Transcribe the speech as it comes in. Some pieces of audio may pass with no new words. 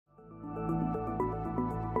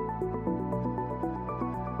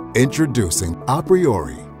Introducing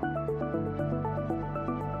aPriori.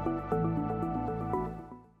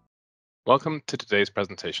 Welcome to today's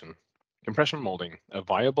presentation, Compression Molding, a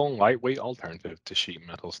viable lightweight alternative to sheet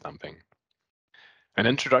metal stamping. An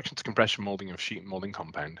introduction to compression molding of sheet molding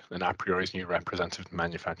compound and aPriori's new representative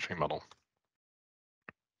manufacturing model.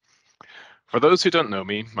 For those who don't know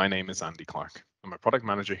me, my name is Andy Clark. I'm a product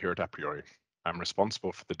manager here at aPriori. I'm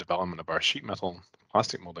responsible for the development of our sheet metal,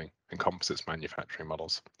 plastic molding, and composites manufacturing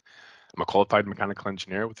models. I'm a qualified mechanical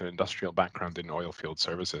engineer with an industrial background in oil field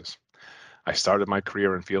services. I started my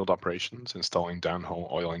career in field operations, installing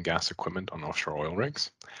downhole oil and gas equipment on offshore oil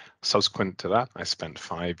rigs. Subsequent to that, I spent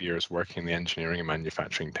 5 years working in the Engineering and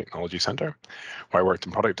Manufacturing Technology Center, where I worked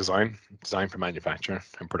in product design, design for manufacture,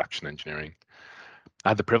 and production engineering. I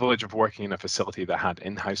had the privilege of working in a facility that had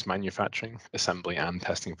in-house manufacturing, assembly, and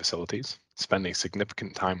testing facilities, spending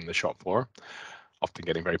significant time on the shop floor, often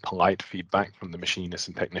getting very polite feedback from the machinists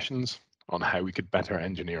and technicians on how we could better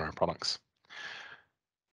engineer our products.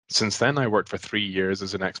 Since then, I worked for 3 years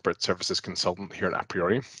as an expert services consultant here at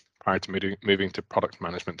aPriori, prior to moving to product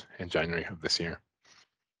management in January of this year.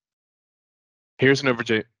 Here's an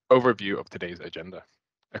overview of today's agenda.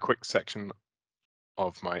 A quick section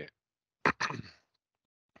on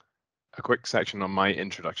my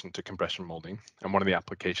introduction to compression molding and one of the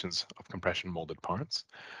applications of compression molded parts,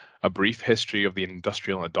 a brief history of the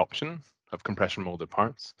industrial adoption of compression molded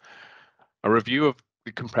parts, a review of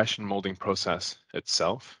the compression molding process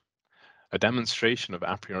itself, a demonstration of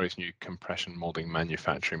aPriori's new compression molding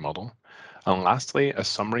manufacturing model, and lastly, a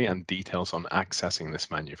summary and details on accessing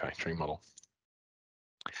this manufacturing model.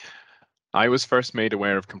 I was first made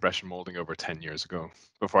aware of compression molding over 10 years ago,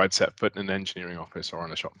 before I'd set foot in an engineering office or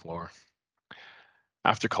on a shop floor.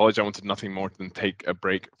 After college, I wanted nothing more than take a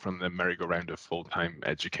break from the merry-go-round of full-time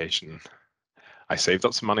education. I saved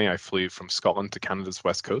up some money. I flew from Scotland to Canada's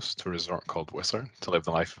west coast to a resort called Whistler to live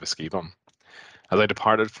the life of a ski bum. As I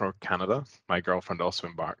departed for Canada, my girlfriend also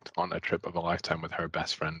embarked on a trip of a lifetime with her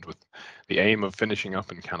best friend, with the aim of finishing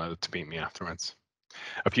up in Canada to meet me afterwards.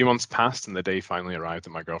 A few months passed and the day finally arrived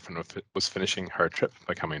that my girlfriend was finishing her trip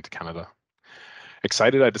by coming to Canada.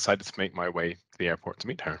 Excited, I decided to make my way to the airport to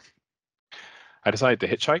meet her. I decided to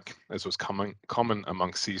hitchhike, as was common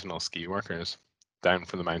amongst seasonal ski workers, down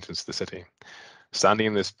from the mountains to the city. Standing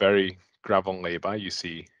in this very gravel lay-by you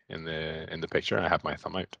see in the picture, I have my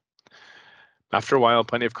thumb out. After a while,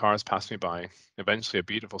 plenty of cars passed me by. Eventually, a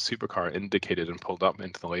beautiful supercar indicated and pulled up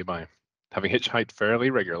into the lay-by. Having hitchhiked fairly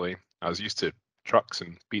regularly, I was used to trucks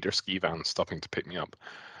and beater ski vans stopping to pick me up,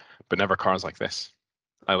 but never cars like this.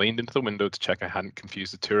 I leaned into the window to check I hadn't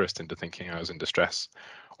confused a tourist into thinking I was in distress,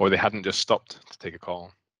 or they hadn't just stopped to take a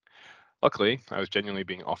call. Luckily, I was genuinely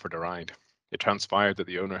being offered a ride. It transpired that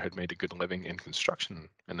the owner had made a good living in construction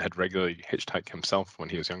and had regularly hitchhiked himself when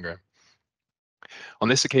he was younger. On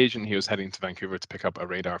this occasion, he was heading to Vancouver to pick up a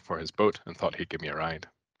radar for his boat and thought he'd give me a ride.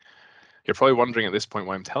 You're probably wondering at this point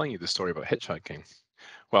why I'm telling you the story about hitchhiking.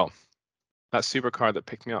 Well, that supercar that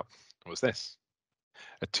picked me up was this,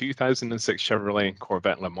 a 2006 Chevrolet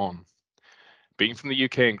Corvette Le Mans. Being from the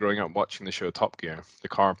UK and growing up watching the show Top Gear, the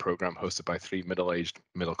car program hosted by 3 middle-aged,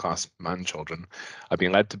 middle-class man-children, I've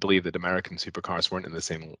been led to believe that American supercars weren't in the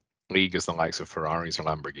same league as the likes of Ferraris or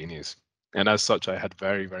Lamborghinis. And as such, I had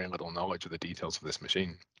very, very little knowledge of the details of this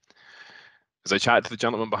machine. As I chatted to the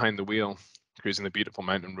gentleman behind the wheel, cruising the beautiful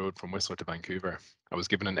mountain road from Whistler to Vancouver, I was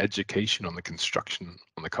given an education on the construction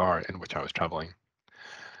on the car in which I was traveling.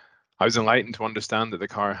 I was enlightened to understand that the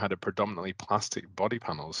car had a predominantly plastic body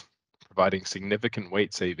panels, providing significant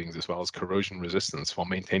weight savings as well as corrosion resistance while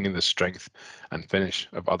maintaining the strength and finish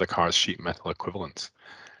of other cars' sheet metal equivalents.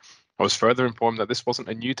 I was further informed that this wasn't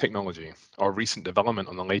a new technology or recent development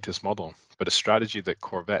on the latest model, but a strategy that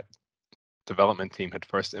Corvette development team had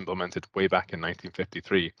first implemented way back in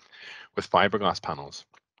 1953 with fiberglass panels,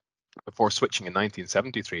 before switching in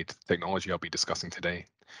 1973 to the technology I'll be discussing today,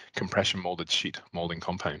 compression molded sheet molding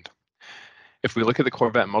compound. If we look at the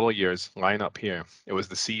Corvette model years line up here, it was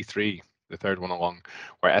the C3, the third one along,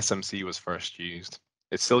 where SMC was first used.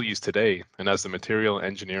 It's still used today, and as the material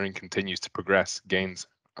engineering continues to progress, gains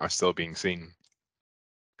are still being seen.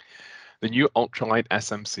 The new ultralight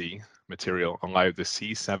SMC material allowed the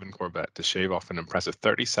C7 Corvette to shave off an impressive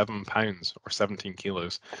 37 pounds or 17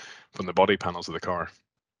 kilos from the body panels of the car.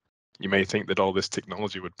 You may think that all this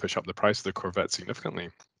technology would push up the price of the Corvette significantly.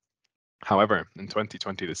 However, in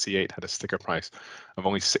 2020, the C8 had a sticker price of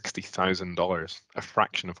only $60,000, a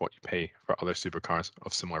fraction of what you pay for other supercars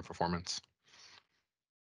of similar performance.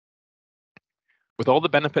 With all the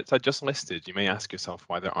benefits I just listed, you may ask yourself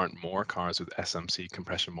why there aren't more cars with SMC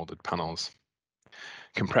compression molded panels.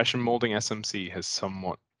 Compression molding SMC has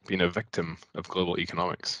somewhat been a victim of global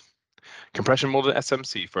economics. Compression molded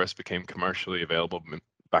SMC first became commercially available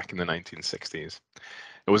back in the 1960s.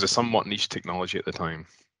 It was a somewhat niche technology at the time.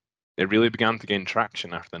 It really began to gain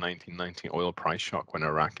traction after the 1990 oil price shock when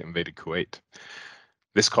Iraq invaded Kuwait.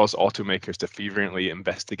 This caused automakers to fervently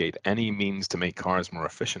investigate any means to make cars more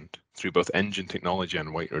efficient through both engine technology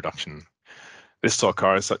and weight reduction. This saw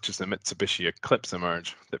cars such as the Mitsubishi Eclipse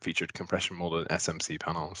emerge that featured compression molded SMC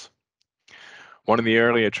panels. One of the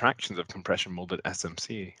early attractions of compression molded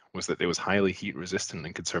SMC was that it was highly heat resistant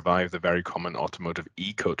and could survive the very common automotive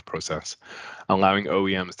E-coat process, allowing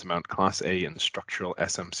OEMs to mount Class A and structural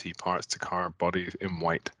SMC parts to car bodies in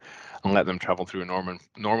white and let them travel through a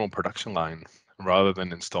normal production line rather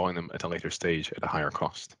than installing them at a later stage at a higher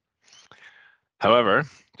cost. However,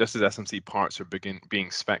 just as SMC parts are being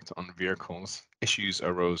spec'd on vehicles, issues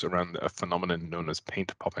arose around a phenomenon known as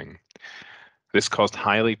paint popping. This caused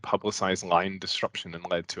highly publicized line disruption and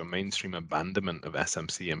led to a mainstream abandonment of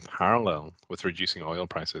SMC in parallel with reducing oil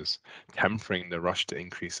prices, tempering the rush to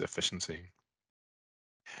increase efficiency.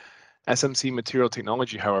 SMC material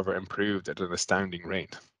technology, however, improved at an astounding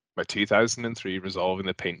rate. By 2003, resolving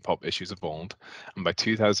the paint pop issues of old, and by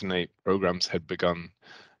 2008, programs had begun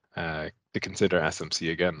to consider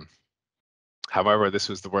SMC again. However, this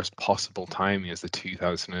was the worst possible timing as the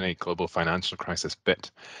 2008 global financial crisis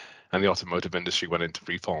bit, and the automotive industry went into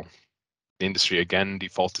freefall. The industry again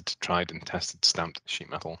defaulted to tried and tested stamped sheet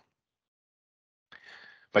metal.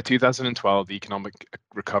 By 2012, the economic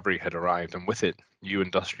recovery had arrived, and with it, new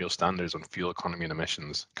industrial standards on fuel economy and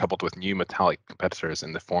emissions, coupled with new metallic competitors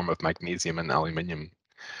in the form of magnesium and aluminium.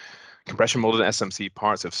 Compression molded SMC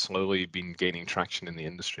parts have slowly been gaining traction in the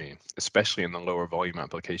industry, especially in the lower volume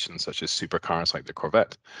applications such as supercars like the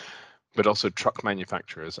Corvette, but also truck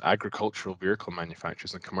manufacturers, agricultural vehicle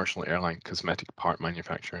manufacturers, and commercial airline cosmetic part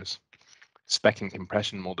manufacturers, speccing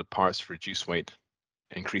compression molded parts to reduce weight,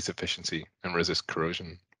 increase efficiency, and resist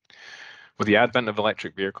corrosion. With the advent of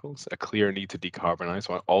electric vehicles, a clear need to decarbonize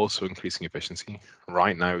while also increasing efficiency,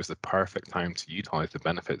 right now is the perfect time to utilize the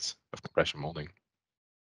benefits of compression molding.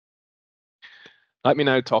 Let me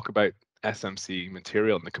now talk about SMC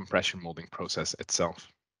material and the compression molding process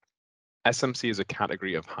itself. SMC is a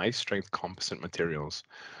category of high-strength composite materials,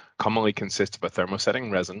 commonly consists of a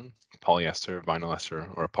thermosetting resin, polyester, vinyl ester,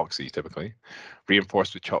 or epoxy typically,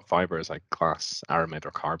 reinforced with chopped fibers like glass, aramid,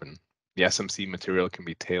 or carbon. The SMC material can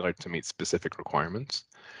be tailored to meet specific requirements.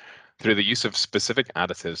 Through the use of specific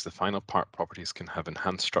additives, the final part properties can have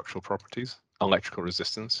enhanced structural properties, electrical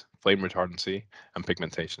resistance, flame retardancy, and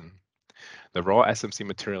pigmentation. The raw SMC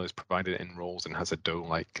material is provided in rolls and has a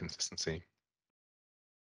dough-like consistency.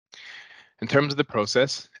 In terms of the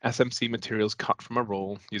process, SMC materials cut from a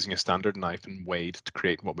roll using a standard knife and weighed to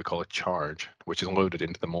create what we call a charge, which is loaded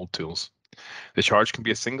into the mold tools. The charge can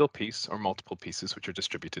be a single piece or multiple pieces which are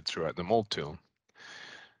distributed throughout the mold tool.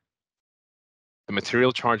 The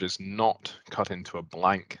material charge is not cut into a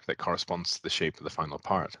blank that corresponds to the shape of the final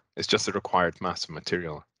part. It's just the required mass of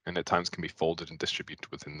material, and at times can be folded and distributed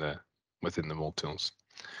within the mold tools.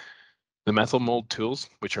 The metal mold tools,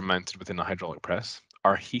 which are mounted within a hydraulic press,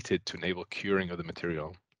 are heated to enable curing of the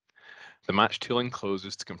material. The match tool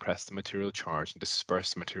encloses to compress the material charge and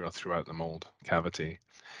disperse the material throughout the mold cavity.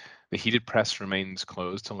 The heated press remains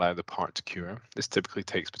closed to allow the part to cure. This typically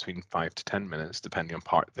takes between 5 to 10 minutes, depending on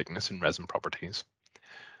part thickness and resin properties.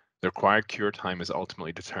 The required cure time is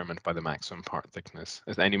ultimately determined by the maximum part thickness,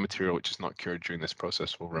 as any material which is not cured during this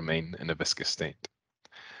process will remain in a viscous state.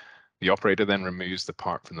 The operator then removes the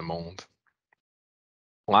part from the mold.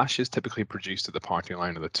 Flash is typically produced at the parting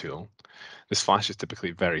line of the tool. This flash is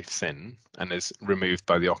typically very thin and is removed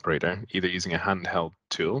by the operator, either using a handheld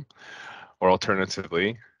tool or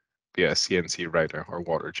alternatively via a CNC router or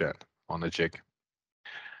water jet on a jig.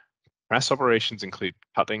 Press operations include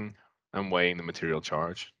cutting and weighing the material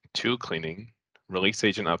charge, tool cleaning, release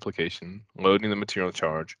agent application, loading the material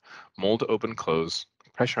charge, mold open close,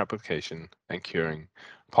 pressure application, and curing,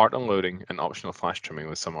 part unloading, and optional flash trimming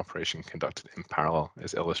with some operation conducted in parallel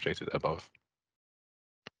as illustrated above.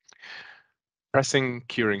 Pressing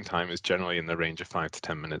curing time is generally in the range of 5 to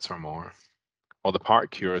 10 minutes or more. While the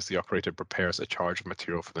part cures, the operator prepares a charge of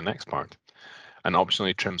material for the next part, and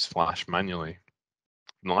optionally trims flash manually.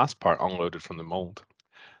 And the last part unloaded from the mold.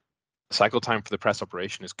 Cycle time for the press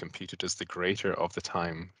operation is computed as the greater of the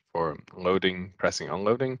time for loading, pressing,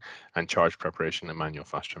 unloading, and charge preparation and manual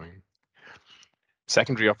flash trimming.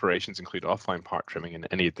 Secondary operations include offline part trimming and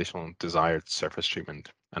any additional desired surface treatment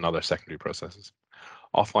and other secondary processes.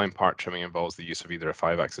 Offline part trimming involves the use of either a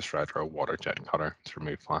 5-axis router or a water jet cutter to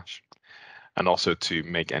remove flash, and also to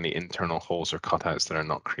make any internal holes or cutouts that are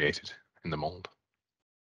not created in the mold.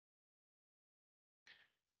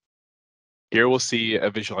 Here we'll see a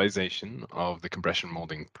visualization of the compression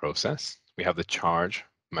molding process. We have the charge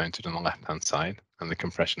mounted on the left-hand side and the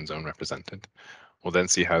compression zone represented. We'll then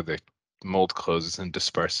see how the mold closes and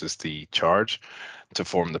disperses the charge to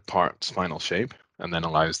form the part's final shape and then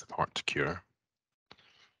allows the part to cure.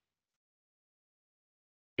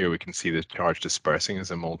 Here we can see the charge dispersing as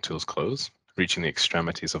the mold tools close, reaching the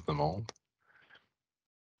extremities of the mold.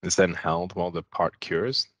 It's then held while the part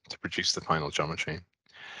cures to produce the final geometry.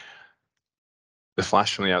 The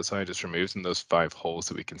flash from the outside is removed, and those 5 holes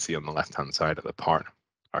that we can see on the left-hand side of the part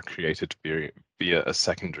are created via a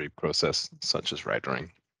secondary process, such as routering.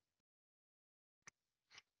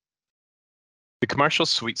 The commercial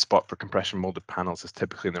sweet spot for compression molded panels is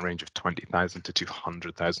typically in the range of 20,000 to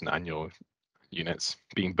 200,000 annual units,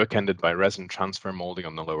 being bookended by resin transfer molding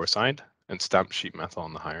on the lower side and stamped sheet metal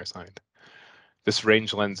on the higher side. This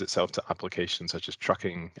range lends itself to applications such as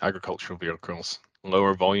trucking, agricultural vehicles,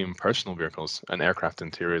 lower volume personal vehicles, and aircraft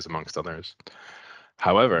interiors, amongst others.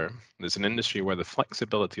 However, there's an industry where the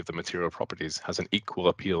flexibility of the material properties has an equal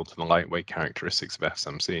appeal to the lightweight characteristics of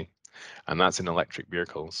SMC, and that's in electric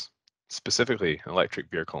vehicles, specifically electric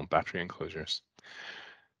vehicle and battery enclosures.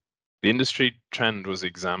 The industry trend was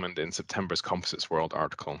examined in September's Composites World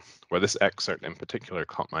article, where this excerpt in particular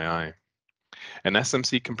caught my eye. An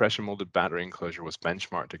SMC compression molded battery enclosure was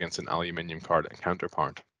benchmarked against an aluminium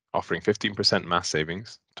counterpart, offering 15% mass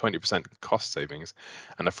savings, 20% cost savings,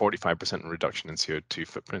 and a 45% reduction in CO2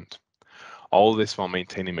 footprint. All this while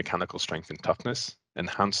maintaining mechanical strength and toughness,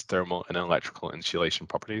 enhanced thermal and electrical insulation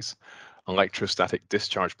properties, electrostatic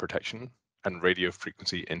discharge protection, and radio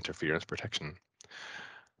frequency interference protection.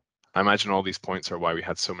 I imagine all these points are why we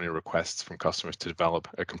had so many requests from customers to develop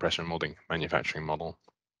a compression molding manufacturing model.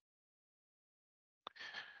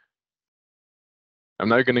 I'm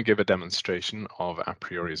now going to give a demonstration of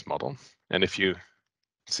aPriori's model. And if you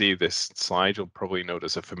see this slide, you'll probably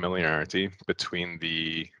notice a familiarity between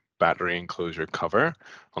the battery enclosure cover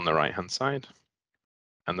on the right-hand side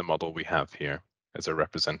and the model we have here as a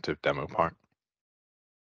representative demo part.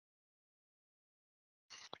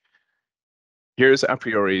 Here's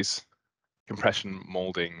aPriori's compression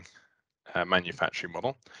molding manufacturing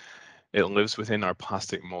model. It lives within our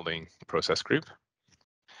plastic molding process group.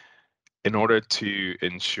 In order to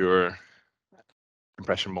ensure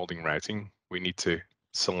compression molding routing, we need to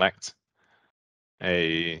select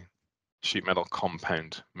a sheet metal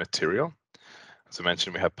compound material. As I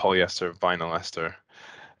mentioned, we have polyester, vinyl ester,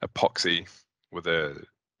 epoxy with a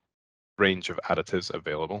range of additives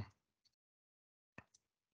available.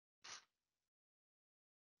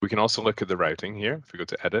 We can also look at the routing here. If we go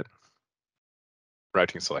to Edit,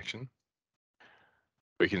 Routing Selection,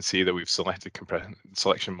 we can see that we've selected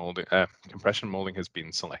compression molding has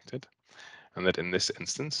been selected, and that in this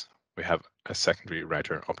instance, we have a secondary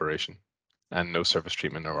router operation and no surface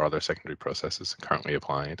treatment or other secondary processes currently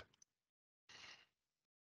applied.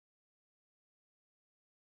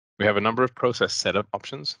 We have a number of process setup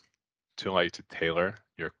options to allow you to tailor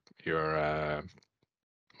your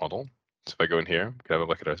model. So if I go in here, we can have a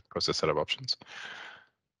look at our process setup options.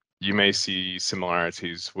 You may see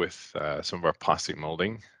similarities with some of our plastic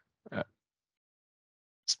molding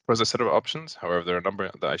process setup options. However, there are a number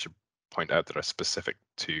that I should point out that are specific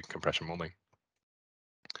to compression molding.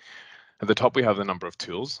 At the top, we have the number of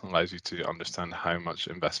tools, allows you to understand how much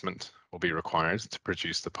investment will be required to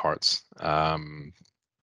produce the parts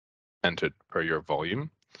entered per your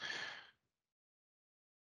volume.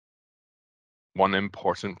 One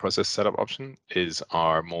important process setup option is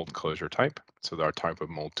our mold closure type, so our type of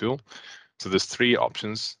mold tool. So there's 3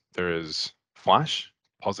 options. There is flash,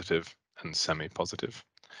 positive, and semi-positive.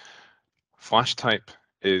 Flash type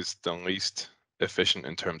is the least efficient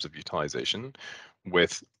in terms of utilization,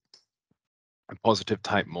 with a positive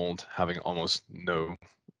type mold having almost no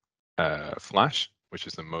flash, which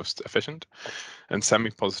is the most efficient, and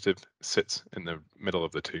semi-positive sits in the middle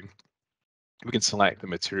of the two. We can select the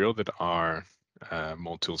material that our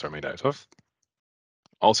mold tools are made out of.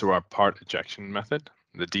 Also, our part ejection method.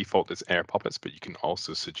 The default is air poppets, but you can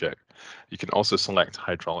also select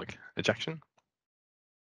hydraulic ejection.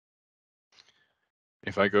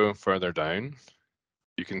 If I go further down,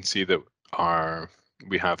 you can see that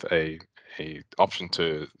we have a option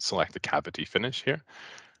to select the cavity finish here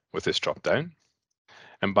with this drop down,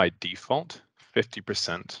 and by default,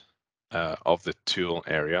 50% of the tool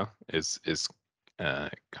area is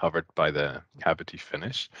covered by the cavity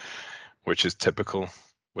finish, which is typical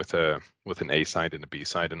with an A side and a B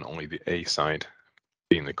side, and only the A side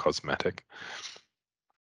being the cosmetic.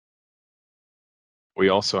 We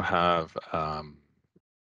also have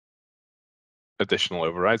additional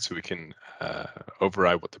overrides, so we can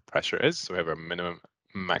override what the pressure is. So we have our minimum,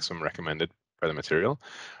 maximum recommended per the material,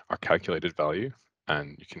 our calculated value,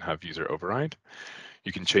 and you can have user override.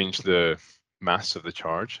 You can change the mass of the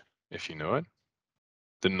charge if you know it,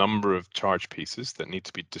 the number of charge pieces that need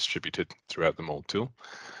to be distributed throughout the mold tool.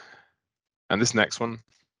 And this next one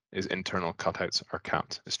is internal cutouts are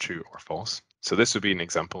capped as true or false. So this would be an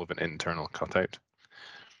example of an internal cutout.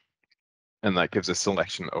 And that gives a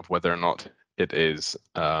selection of whether or not it is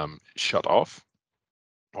shut off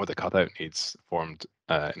or the cutout needs formed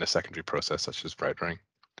in a secondary process such as routering.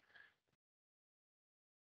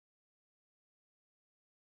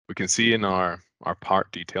 We can see in our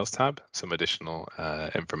part details tab some additional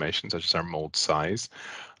information such as our mold size,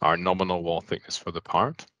 our nominal wall thickness for the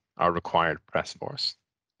part, our required press force,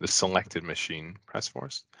 the selected machine press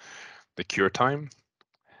force, the cure time,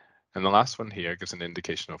 and the last one here gives an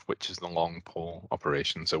indication of which is the long pole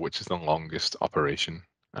operation, so which is the longest operation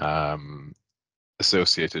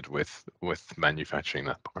associated with manufacturing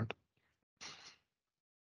that part.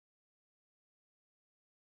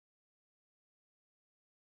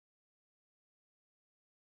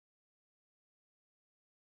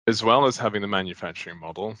 As well as having the manufacturing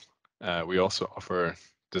model, we also offer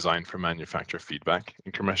design for manufacturer feedback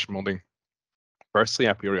in compression molding. Firstly,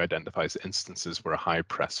 aPriori identifies instances where a high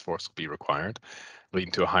press force will be required,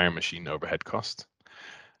 leading to a higher machine overhead cost.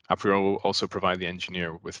 aPriori will also provide the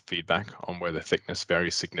engineer with feedback on where the thickness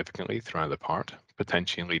varies significantly throughout the part,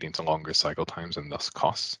 potentially leading to longer cycle times and thus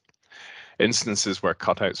costs. Instances where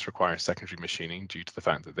cutouts require secondary machining due to the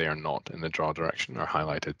fact that they are not in the draw direction are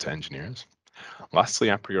highlighted to engineers. Lastly,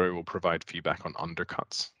 aPriori will provide feedback on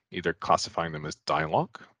undercuts, either classifying them as die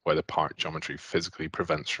lock, where the part geometry physically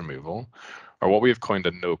prevents removal, or what we have coined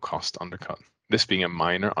a no-cost undercut, this being a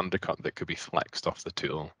minor undercut that could be flexed off the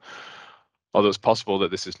tool. Although it's possible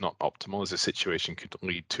that this is not optimal, as the situation could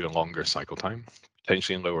lead to a longer cycle time,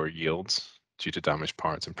 potentially lower yields due to damaged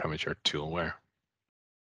parts and premature tool wear.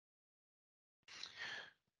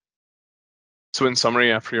 So in summary,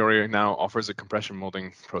 aPriori now offers a compression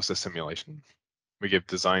molding process simulation. We give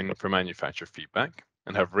design for manufacturer feedback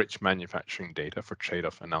and have rich manufacturing data for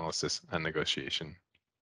trade-off analysis and negotiation.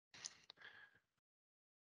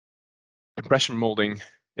 Compression molding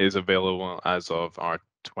is available as of our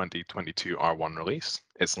 2022 R1 release.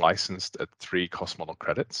 It's licensed at 3 cost model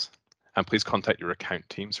credits. And please contact your account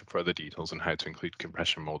teams for further details on how to include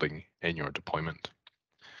compression molding in your deployment.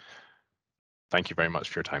 Thank you very much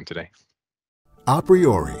for your time today.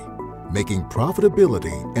 aPriori, making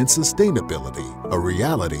profitability and sustainability a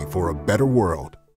reality for a better world.